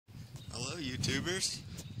Hello YouTubers,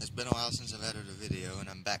 it's been a while since I've edited a video and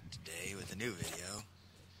I'm back today with a new video.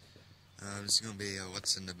 This is going to be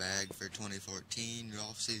what's in the bag for 2014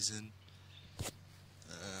 golf season.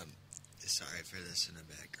 Sorry for this in the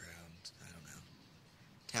background, I don't know.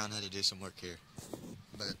 Town had to do some work here,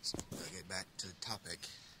 but I'll get back to the topic.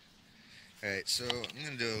 Alright, so I'm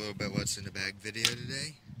going to do a little bit what's in the bag video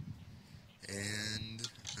today. And,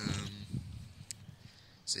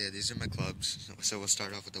 so yeah, these are my clubs. So we'll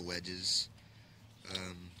start off with the wedges. I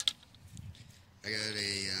got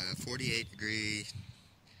a 48 degree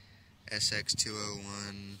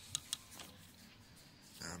SX201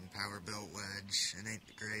 power built wedge. It ain't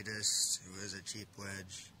the greatest. It was a cheap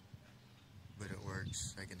wedge, but it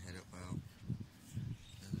works. I can hit it well.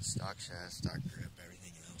 And stock shaft, stock grip,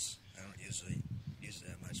 everything else. I don't usually use it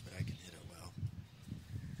that much, but I can hit it well.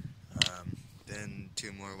 Then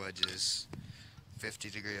two more wedges. 50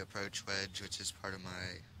 degree approach wedge, which is part of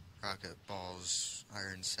my Rocket Balls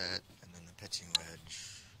iron set, and then the pitching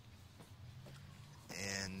wedge.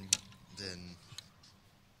 And then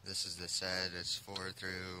this is the set. It's 4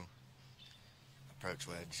 through approach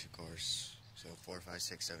wedge, of course. So 4, 5,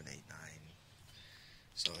 6, 7, 8, 9.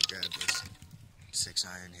 So I grabbed this 6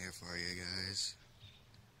 iron here for you guys.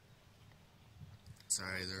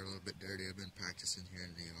 Sorry, they're a little bit dirty. I've been practicing here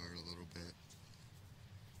in the yard a little bit.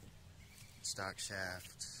 Stock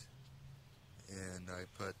shaft, and I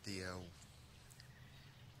put the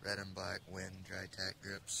red and black Win dry tack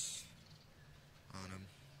grips on them.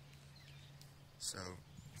 So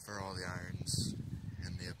for all the irons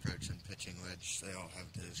and the approach and pitching wedge, they all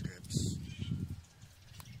have those grips.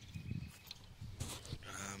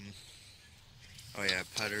 Oh yeah,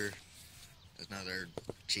 putter, another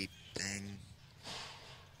cheap thing.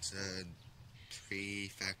 It's a 3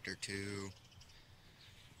 Factor 2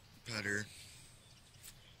 putter.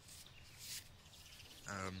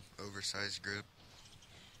 Oversized grip,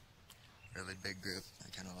 really big grip. I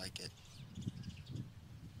kind of like it.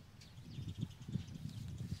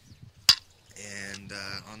 And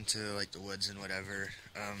onto like the woods and whatever.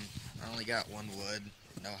 I only got one wood,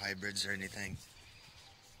 no hybrids or anything.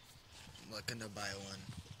 I'm looking to buy one,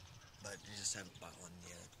 but I just haven't bought one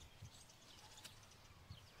yet.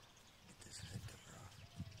 Get this head cover off.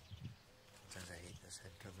 Sometimes I hate this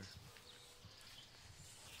head cover.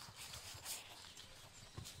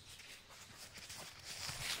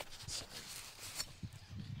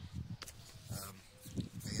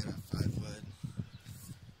 I got a 5 wood.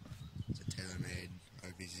 It's a TaylorMade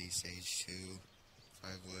RBZ Sage 2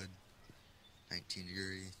 5 wood, 19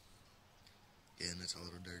 degree. Again, it's a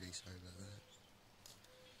little dirty, sorry about that.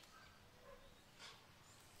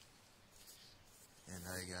 And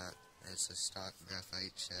I got, it's a stock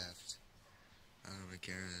graphite shaft. I'm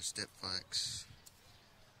carrying a Stip Flex.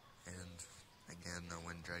 And again, the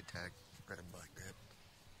Win dry tack red and black grip.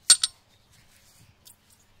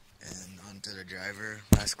 And onto the driver,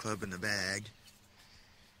 last club in the bag.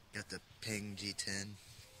 Got the Ping G10.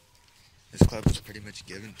 This club was pretty much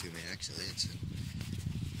given to me, actually. It's a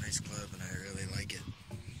nice club and I really like it.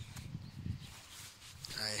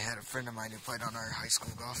 I had a friend of mine who played on our high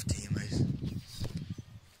school golf team. I was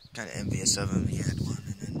kind of envious of him. He had one.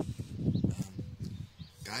 And then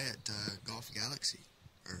guy at Golf Galaxy,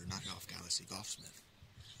 or not Golf Galaxy, Golfsmith.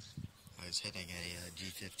 I was hitting a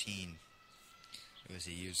G15. It was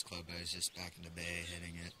a used club. I was just back in the bay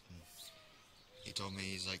hitting it. And he told me,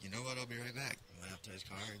 he's like, you know what, I'll be right back. Went up to his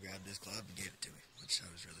car, grabbed his club, and gave it to me, which I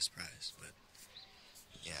was really surprised. But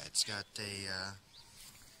yeah, it's got a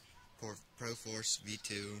Pro Force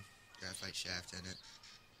V2 graphite shaft in it.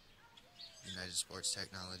 United Sports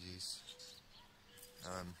Technologies.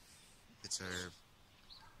 It's a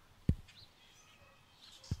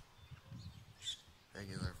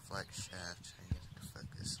regular flex shaft. I need to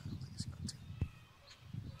focus. I don't think it's going to.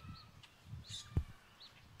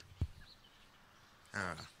 I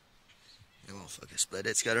don't know. It won't focus, but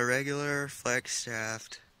it's got a regular flex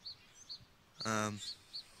shaft. And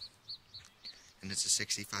it's a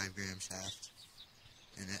 65 gram shaft.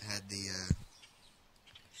 And it had the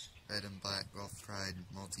red and black Golf Pride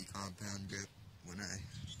multi-compound grip when I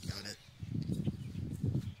got it.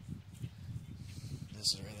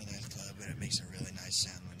 This is a really nice club, and it makes a really nice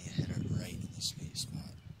sound when you hit it right in the sweet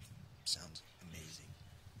spot. Sounds amazing.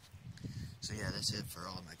 So yeah, that's it for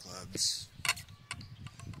all of my clubs.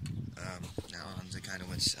 Now on to kind of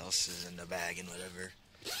what else is in the bag and whatever.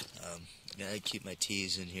 I keep my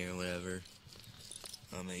tees in here and whatever.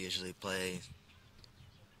 I usually play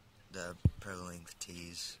the Pro Length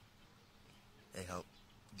tees. They help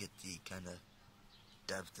get the kind of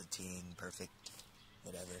depth of teeing perfect,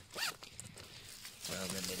 whatever.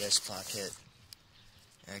 In the disc pocket,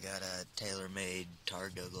 I got a tailor-made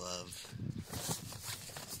Targa glove,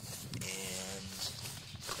 and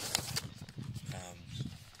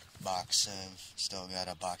still got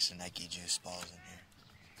a box of Nike Juice balls in here,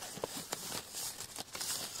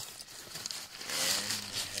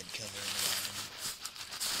 and a head covering around.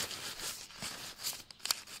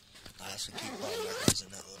 I also keep ball markers in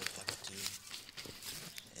that little pocket too.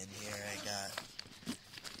 And here I got,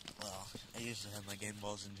 well, I usually have my game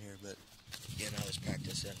balls in here, but again, I was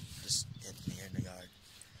practicing just hitting here in the yard.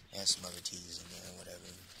 I have some other tees in there,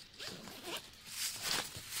 whatever.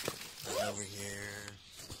 And over here,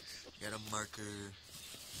 got a marker,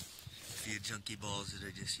 a few junky balls that I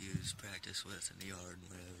just use practice with in the yard and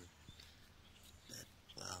whatever. That,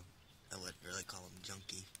 well, I wouldn't really call them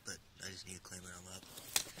junky, but I just need to clean them up.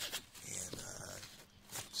 And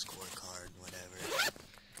scorecard and whatever.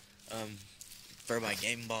 For my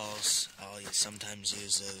game balls, I'll sometimes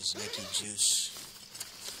use those Nike Juice.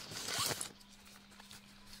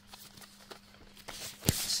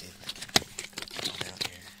 Let's see if I can get them out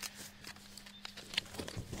here.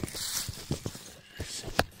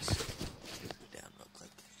 Down real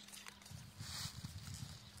quick.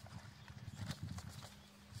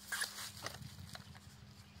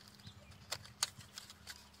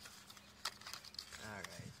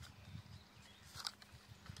 Alright.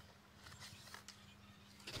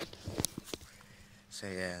 So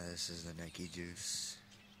yeah, this is the Nike Juice.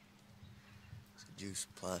 It's a Juice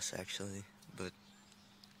Plus actually, but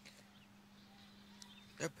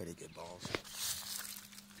they're pretty good balls.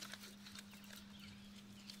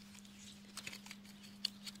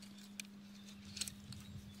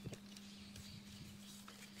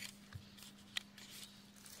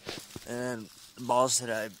 And the balls that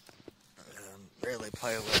I rarely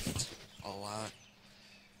play with a lot,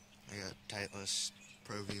 I got Titleist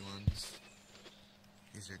Pro V ones.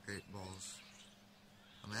 These are great balls.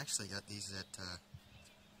 I actually got these at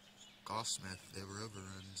Golfsmith. They were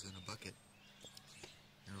overruns in a bucket.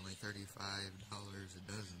 They're only $35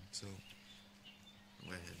 a dozen, so I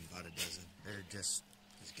went ahead and bought a dozen. They're just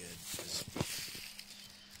as good as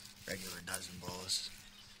regular dozen balls.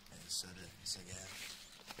 And so yeah.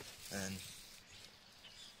 And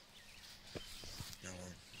no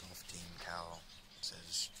golf team towel. It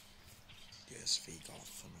says USV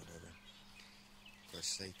Golf and whatever. Of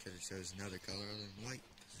course, they could have chosen another color other than white,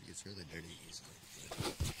 because it gets really dirty easily.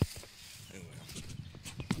 But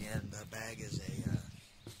anyway. And the bag is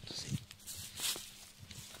let's see.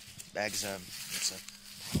 Bag's it's a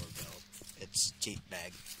Power Belt. It's a cheap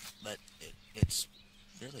bag, but it's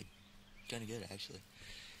really kind of good actually.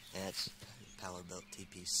 And it's Power Belt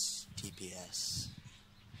TPS.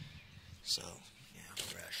 So, yeah,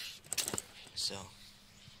 fresh. So,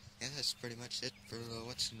 yeah, that's pretty much it for the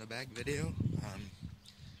What's in the Bag video.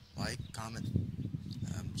 Like, comment,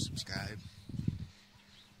 subscribe.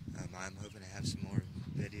 I'm hoping to have some more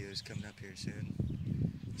videos coming up here soon.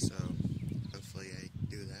 So, hopefully I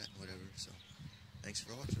do that, whatever. So, thanks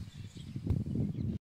for watching.